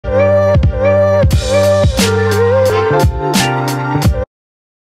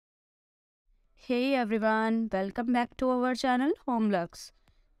everyone, welcome back to our channel Homelux.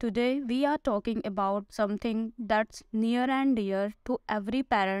 Today we are talking about something that's near and dear to every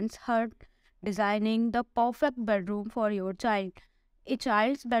parent's heart, designing the perfect bedroom for your child. A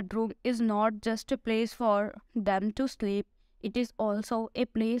child's bedroom is not just a place for them to sleep, it is also a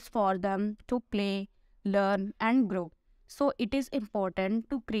place for them to play, learn, and grow. So it is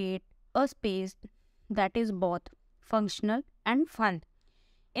important to create a space that is both functional and fun.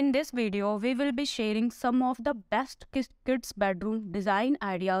 In this video, we will be sharing some of the best kids' bedroom design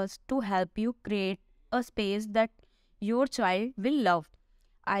ideas to help you create a space that your child will love.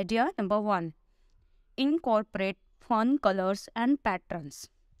 Idea number 1. Incorporate fun colors and patterns.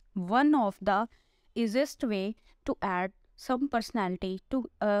 One of the easiest way to add some personality to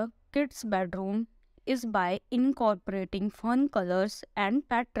a kid's bedroom is by incorporating fun colors and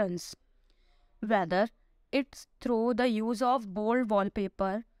patterns. Whether it's through the use of bold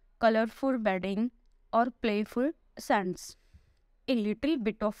wallpaper, colorful bedding, or playful scents. A little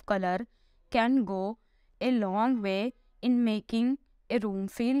bit of color can go a long way in making a room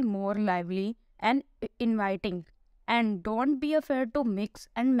feel more lively and inviting. And don't be afraid to mix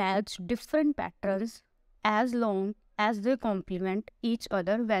and match different patterns as long as they complement each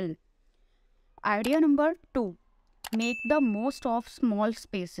other well. Idea number 2. Make the most of small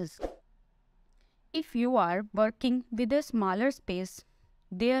spaces. If you are working with a smaller space,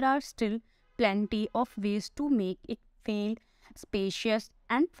 there are still plenty of ways to make it feel spacious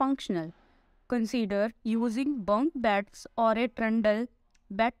and functional. Consider using bunk beds or a trundle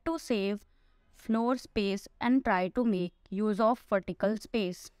bed to save floor space and try to make use of vertical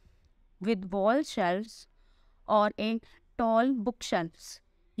space with wall shelves or a tall bookshelves.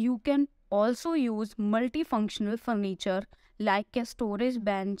 You can also use multifunctional furniture like a storage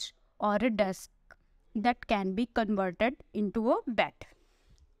bench or a desk that can be converted into a bed.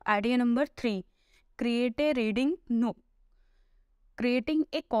 Idea number 3. Create a reading nook. Creating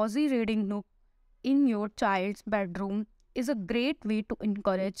a cozy reading nook in your child's bedroom is a great way to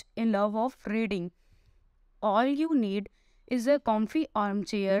encourage a love of reading. All you need is a comfy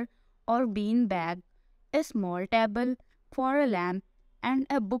armchair or bean bag, a small table for a lamp, and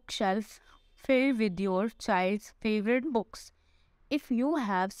a bookshelf filled with your child's favorite books. If you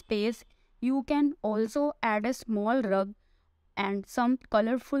have space, you can also add a small rug and some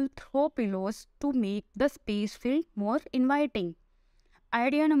colorful throw pillows to make the space feel more inviting.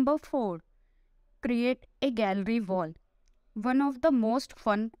 Idea number 4. Create a gallery wall. One of the most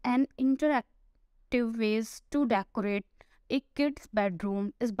fun and interactive ways to decorate a kid's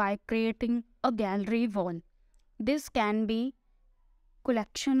bedroom is by creating a gallery wall. This can be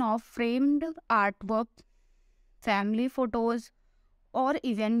collection of framed artwork, family photos, or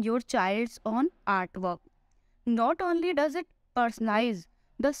even your child's own artwork. Not only does it personalize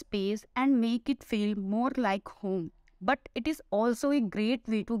the space and make it feel more like home, but it is also a great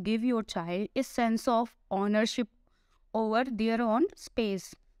way to give your child a sense of ownership over their own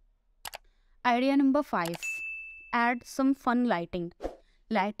space. Idea number 5. Add some fun lighting.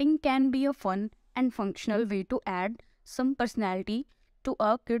 Lighting can be a fun and functional way to add some personality to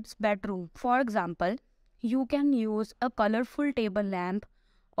a kid's bedroom. For example, you can use a colorful table lamp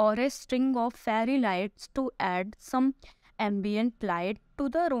or a string of fairy lights to add some ambient light to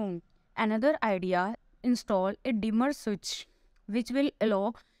the room. Another idea, install a dimmer switch which will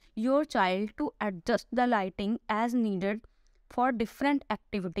allow your child to adjust the lighting as needed for different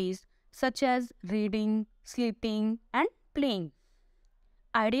activities such as reading, sleeping, and playing.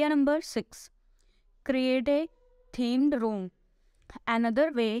 Idea number 6. Create a themed room.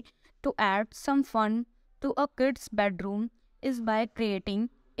 Another way to add some fun to a kid's bedroom is by creating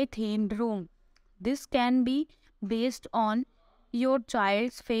a themed room. This can be based on your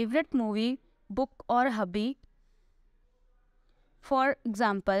child's favorite movie, book, or hobby. For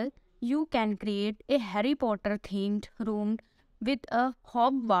example, you can create a Harry Potter themed room with a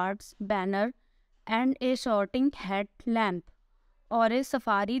Hogwarts banner and a sorting hat lamp, or a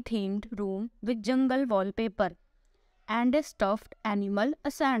safari themed room with jungle wallpaper and a stuffed animal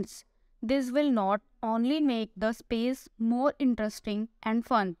essence. This will not only make the space more interesting and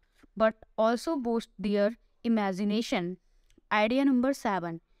fun, but also boost their imagination. Idea number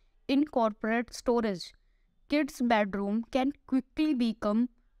 7. Incorporate storage. Kids' bedroom can quickly become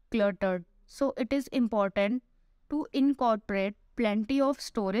cluttered, so it is important to incorporate plenty of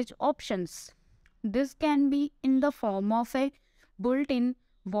storage options. This can be in the form of a built-in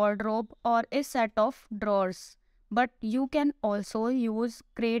wardrobe or a set of drawers. But you can also use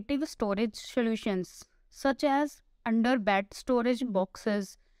creative storage solutions such as under bed storage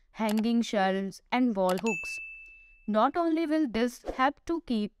boxes, hanging shelves, and wall hooks. Not only will this help to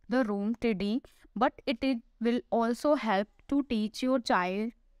keep the room tidy, but will also help to teach your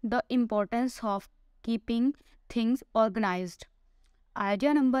child the importance of keeping things organized.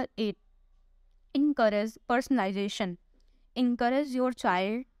 Idea number 8, encourage personalization. Encourage your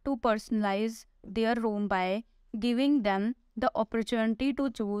child to personalize their room by giving them the opportunity to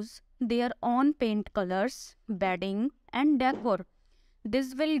choose their own paint colors, bedding, and decor.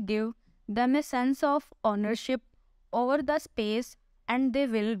 This will give them a sense of ownership over the space and they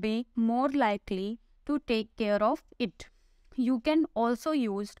will be more likely to take care of it. You can also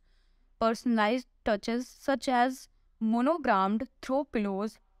use personalized touches such as monogrammed throw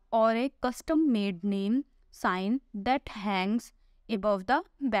pillows or a custom made name sign that hangs above the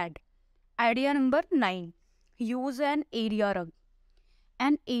bed. Idea number 9, use an area rug.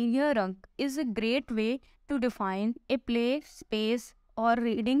 An area rug is a great way to define a play space or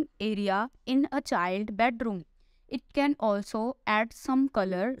reading area in a child bedroom. It can also add some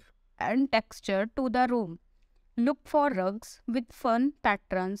color and texture to the room. Look for rugs with fun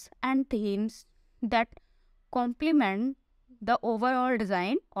patterns and themes that complement the overall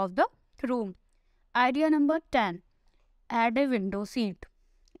design of the room. Idea number 10, add a window seat.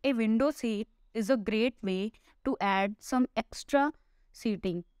 A window seat is a great way to add some extra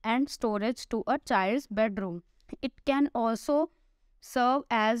seating and storage to a child's bedroom. It can also serve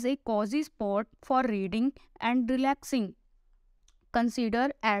as a cozy spot for reading and relaxing.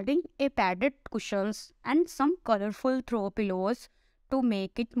 Consider adding a padded cushions and some colorful throw pillows to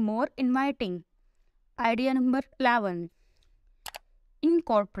make it more inviting. Idea number 11,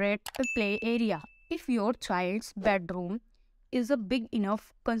 incorporate a play area. If your child's bedroom is a big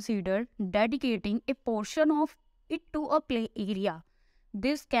enough, consider dedicating a portion of it to a play area.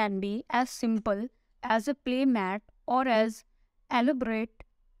 This can be as simple as a play mat or as elaborate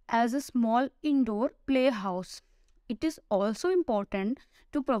as a small indoor playhouse. It is also important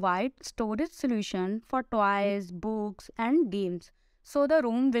to provide storage solution for toys, books and games so the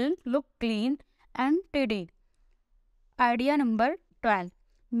room will look clean and tidy. Idea number 12,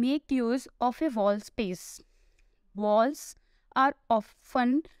 make use of a wall space. Walls are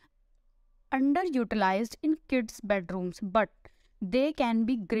often underutilized in kids' bedrooms, but they can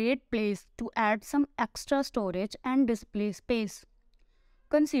be great place to add some extra storage and display space.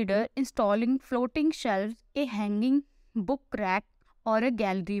 Consider installing floating shelves, a hanging book rack, or a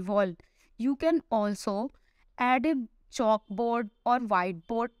gallery wall. You can also add a chalkboard or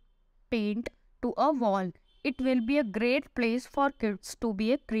whiteboard paint to a wall. It will be a great place for kids to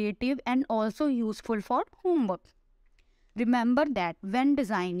be creative and also useful for homework. Remember that when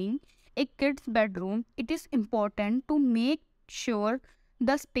designing a kid's bedroom, it is important to make sure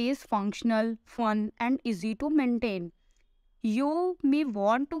the space functional, fun, and easy to maintain. You may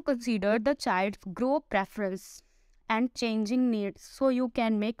want to consider the child's growth preference and changing needs so you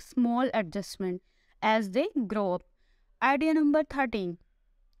can make small adjustments as they grow up. Idea number 13,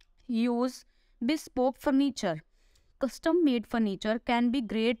 use bespoke furniture. Custom made furniture can be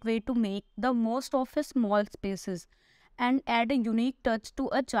great way to make the most of a small spaces and add a unique touch to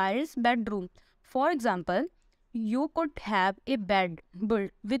a child's bedroom. For example, you could have a bed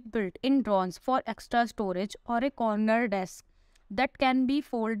built with built-in drawers for extra storage or a corner desk that can be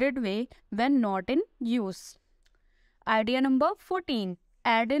folded away when not in use. Idea number 14,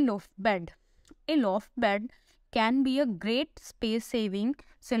 add a loft bed. A loft bed can be a great space-saving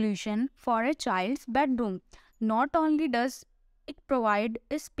solution for a child's bedroom. Not only does it provide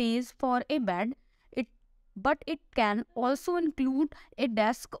a space for a bed, but it can also include a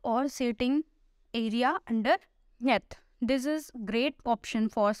desk or sitting area underneath. This is great option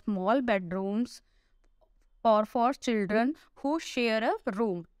for small bedrooms or for children who share a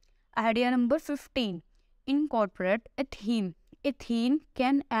room. Idea number 15, incorporate a theme. A theme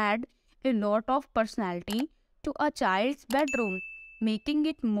can add a lot of personality to a child's bedroom, making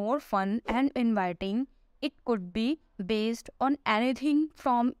it more fun and inviting. It could be based on anything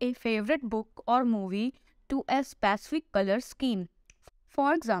from a favorite book or movie to a specific color scheme.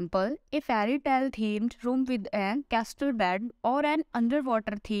 For example, a fairy tale themed room with a castle bed or an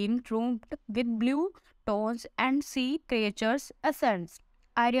underwater themed room with blue tones and sea creatures essence.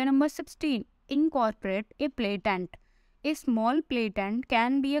 Idea number 16, incorporate a play tent. A small play tent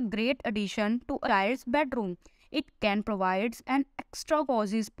can be a great addition to a child's bedroom. It can provide an extra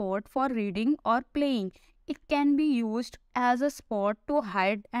cozy spot for reading or playing. It can be used as a spot to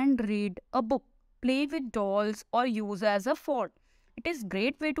hide and read a book, play with dolls, or use as a fort. It is a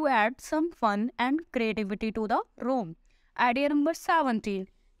great way to add some fun and creativity to the room. Idea number 17,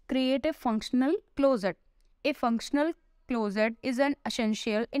 create a functional closet. A functional closet is an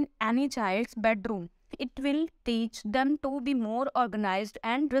essential in any child's bedroom. It will teach them to be more organized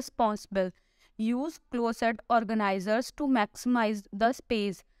and responsible. Use closet organizers to maximize the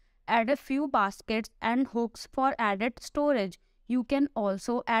space. Add a few baskets and hooks for added storage. You can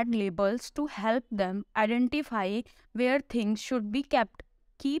also add labels to help them identify where things should be kept.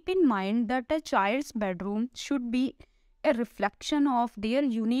 Keep in mind that a child's bedroom should be a reflection of their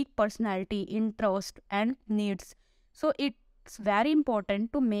unique personality, interest, and needs. So it's very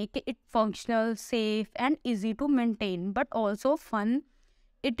important to make it functional, safe, and easy to maintain, but also fun.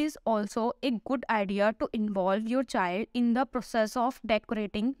 It is also a good idea to involve your child in the process of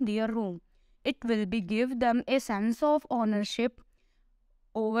decorating their room. It will be give them a sense of ownership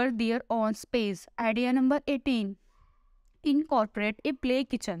over their own space. Idea number 18. Incorporate a play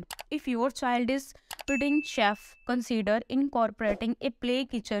kitchen. If your child is building chef, consider incorporating a play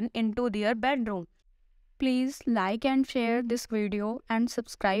kitchen into their bedroom. Please like and share this video and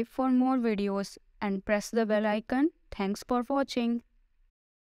subscribe for more videos and press the bell icon. Thanks for watching.